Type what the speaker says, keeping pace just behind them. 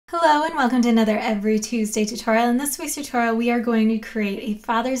Hello and welcome to another Every Tuesday tutorial. In this week's tutorial, we are going to create a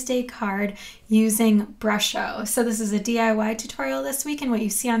Father's Day card using BRUSHO. So this is a DIY tutorial this week, and what you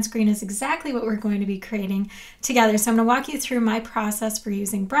see on screen is exactly what we're going to be creating together. So I'm going to walk you through my process for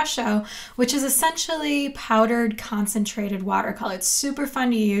using BRUSHO, which is essentially powdered concentrated watercolor. It's super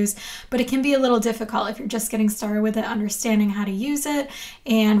fun to use, but it can be a little difficult if you're just getting started with it, understanding how to use it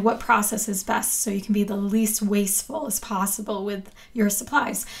and what process is best so you can be the least wasteful as possible with your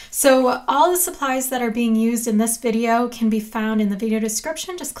supplies. So all the supplies that are being used in this video can be found in the video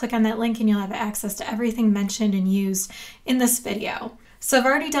description. Just click on that link and you'll have access to everything mentioned and used in this video. So I've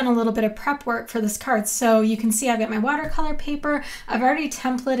already done a little bit of prep work for this card. So you can see I've got my watercolor paper. I've already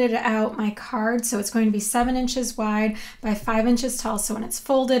templated out my card. So it's going to be 7 inches wide by 5 inches tall. So when it's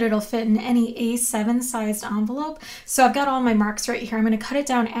folded, it'll fit in any A7 sized envelope. So I've got all my marks right here. I'm going to cut it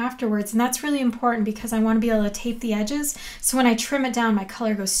down afterwards. And that's really important because I want to be able to tape the edges. So when I trim it down, my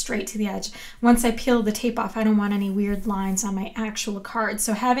color goes straight to the edge. Once I peel the tape off, I don't want any weird lines on my actual card.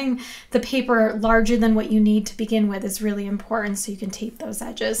 So having the paper larger than what you need to begin with is really important so you can tape those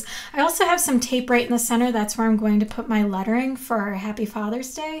edges. I also have some tape right in the center. That's where I'm going to put my lettering for Happy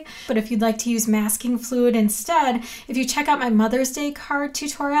Father's Day. But if you'd like to use masking fluid instead, if you check out my Mother's Day card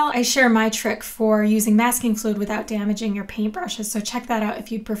tutorial, I share my trick for using masking fluid without damaging your paintbrushes. So check that out if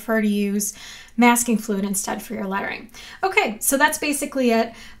you'd prefer to use masking fluid instead for your lettering. Okay, so that's basically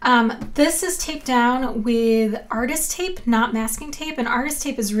it. This is taped down with artist tape, not masking tape, and artist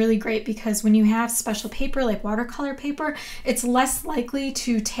tape is really great because when you have special paper like watercolor paper, it's less likely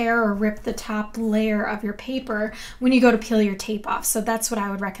to tear or rip the top layer of your paper when you go to peel your tape off. So that's what I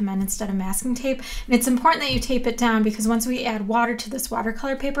would recommend instead of masking tape. And it's important that you tape it down because once we add water to this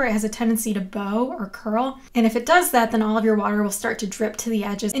watercolor paper, it has a tendency to bow or curl. And if it does that, then all of your water will start to drip to the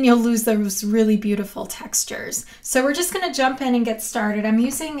edges and you'll lose those really beautiful textures. So we're just going to jump in and get started. I'm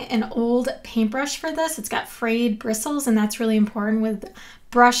using an old paintbrush for this. It's got frayed bristles, and that's really important with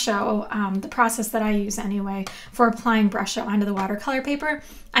BRUSHO, the process that I use anyway for applying BRUSHO onto the watercolor paper.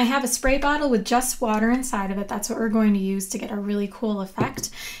 I have a spray bottle with just water inside of it. That's what we're going to use to get a really cool effect.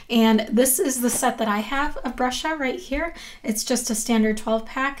 And this is the set that I have of BRUSHO right here. It's just a standard 12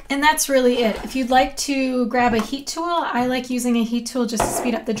 pack. And that's really it. If you'd like to grab a heat tool, I like using a heat tool just to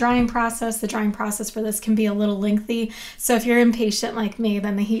speed up the drying process. The drying process for this can be a little lengthy. So if you're impatient like me,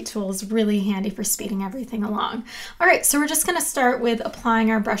 then the heat tool is really handy for speeding everything along. All right, so we're just going to start with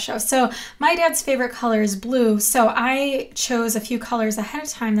applying our BRUSHO. So my dad's favorite color is blue. So I chose a few colors ahead of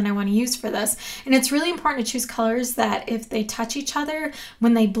time that I want to use for this. And it's really important to choose colors that if they touch each other,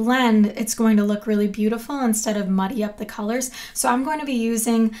 when they blend, it's going to look really beautiful instead of muddy up the colors. So I'm going to be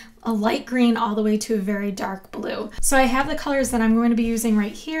using a light green all the way to a very dark blue. So I have the colors that I'm going to be using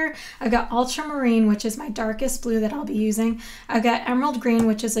right here. I've got ultramarine, which is my darkest blue that I'll be using. I've got emerald green,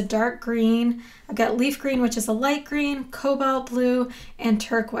 which is a dark green. I've got leaf green, which is a light green, cobalt blue, and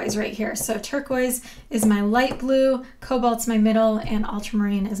turquoise right here. So turquoise is my light blue, cobalt's my middle, and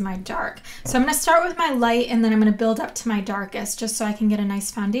ultramarine is my dark. So I'm going to start with my light and then I'm going to build up to my darkest just so I can get a nice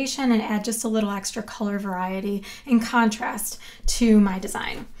foundation and add just a little extra color variety and contrast to my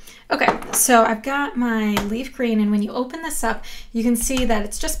design. Okay, so I've got my leaf green, and when you open this up, you can see that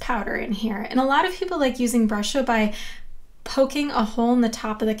it's just powder in here. And a lot of people like using BRUSHO by poking a hole in the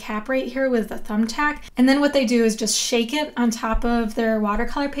top of the cap right here with a thumbtack, and then what they do is just shake it on top of their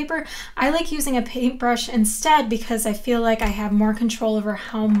watercolor paper. I like using a paintbrush instead because I feel like I have more control over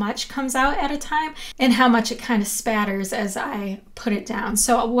how much comes out at a time and how much it kind of spatters as I put it down.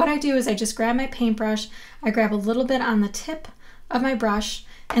 So what I do is I just grab my paintbrush, I grab a little bit on the tip of my brush,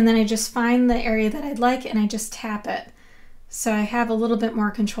 and then I just find the area that I'd like and I just tap it. So I have a little bit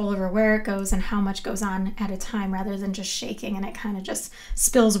more control over where it goes and how much goes on at a time rather than just shaking and it kind of just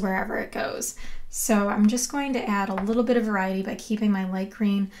spills wherever it goes. So I'm just going to add a little bit of variety by keeping my light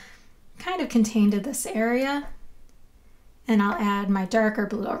green kind of contained to this area. And I'll add my darker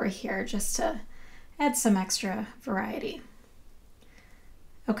blue over here just to add some extra variety.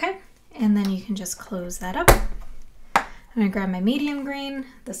 Okay, and then you can just close that up. I'm going to grab my medium green,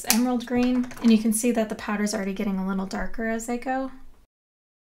 this emerald green, and you can see that the powder's already getting a little darker as I go.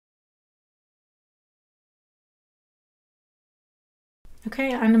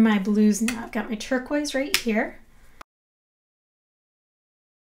 Okay, onto my blues now. I've got my turquoise right here.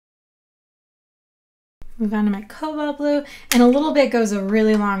 Move on to my cobalt blue, and a little bit goes a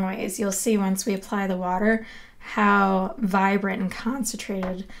really long ways. You'll see once we apply the water how vibrant and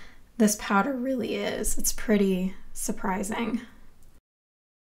concentrated this powder really is. It's pretty surprising.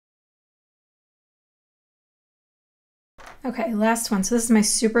 Okay, last one. So this is my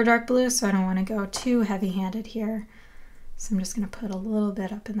super dark blue, so I don't want to go too heavy-handed here. So I'm just going to put a little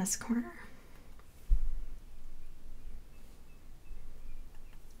bit up in this corner.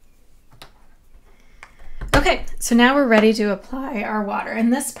 Okay, so now we're ready to apply our water.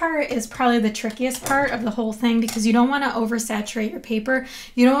 And this part is probably the trickiest part of the whole thing because you don't want to oversaturate your paper.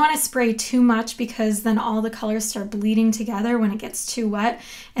 You don't want to spray too much because then all the colors start bleeding together when it gets too wet,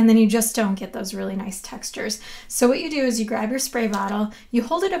 and then you just don't get those really nice textures. So what you do is you grab your spray bottle, you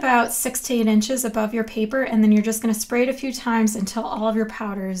hold it about 6 to 8 inches above your paper, and then you're just going to spray it a few times until all of your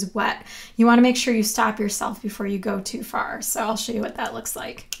powder is wet. You want to make sure you stop yourself before you go too far. So I'll show you what that looks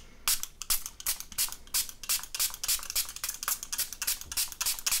like.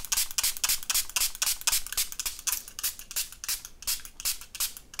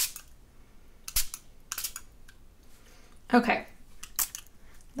 Okay,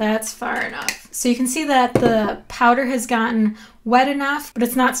 that's far enough. So you can see that the powder has gotten wet enough, but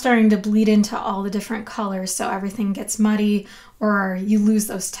it's not starting to bleed into all the different colors, so everything gets muddy or you lose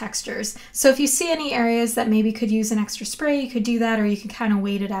those textures. So if you see any areas that maybe could use an extra spray, you could do that, or you can kind of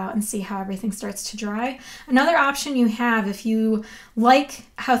wait it out and see how everything starts to dry. Another option you have, if you like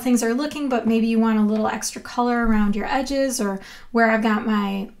how things are looking, but maybe you want a little extra color around your edges or where I've got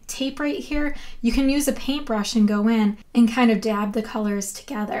my tape right here, you can use a paintbrush and go in and kind of dab the colors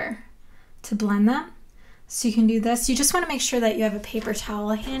together to blend them. So you can do this. You just want to make sure that you have a paper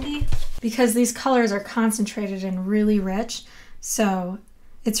towel handy because these colors are concentrated and really rich. So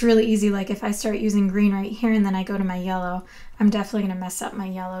it's really easy, like if I start using green right here and then I go to my yellow, I'm definitely going to mess up my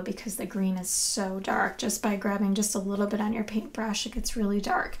yellow because the green is so dark. Just by grabbing just a little bit on your paintbrush, it gets really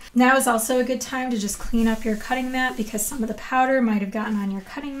dark. Now is also a good time to just clean up your cutting mat because some of the powder might have gotten on your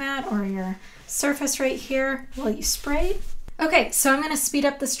cutting mat or your surface right here while you sprayed. Okay, so I'm going to speed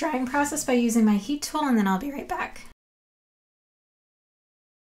up this drying process by using my heat tool, and then I'll be right back.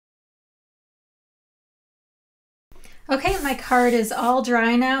 Okay, my card is all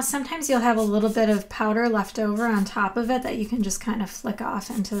dry now. Sometimes you'll have a little bit of powder left over on top of it that you can just kind of flick off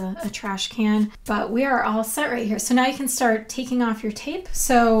into a trash can, but we are all set right here. So now you can start taking off your tape.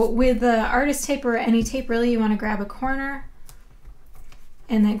 So with the artist tape or any tape really, you want to grab a corner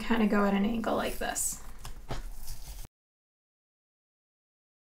and then kind of go at an angle like this.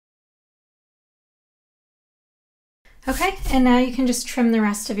 Okay, and now you can just trim the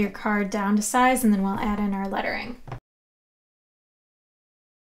rest of your card down to size, and then we'll add in our lettering.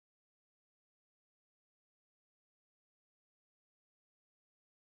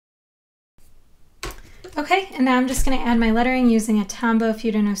 Okay, and now I'm just going to add my lettering using a Tombow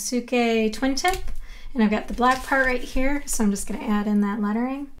Fudenosuke twin tip, and I've got the black part right here, so I'm just going to add in that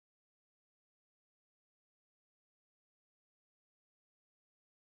lettering.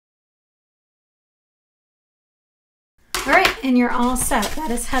 All right, and you're all set.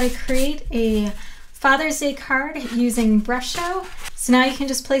 That is how to create a Father's Day card using BRUSHO. So now you can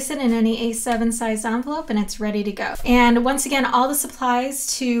just place it in any A7 sized envelope and it's ready to go. And once again, all the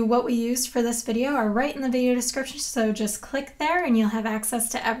supplies to what we used for this video are right in the video description, so just click there and you'll have access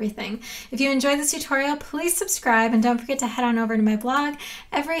to everything. If you enjoyed this tutorial, please subscribe and don't forget to head on over to my blog,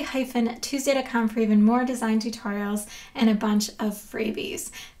 every-tuesday.com, for even more design tutorials and a bunch of freebies.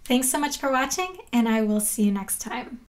 Thanks so much for watching, and I will see you next time.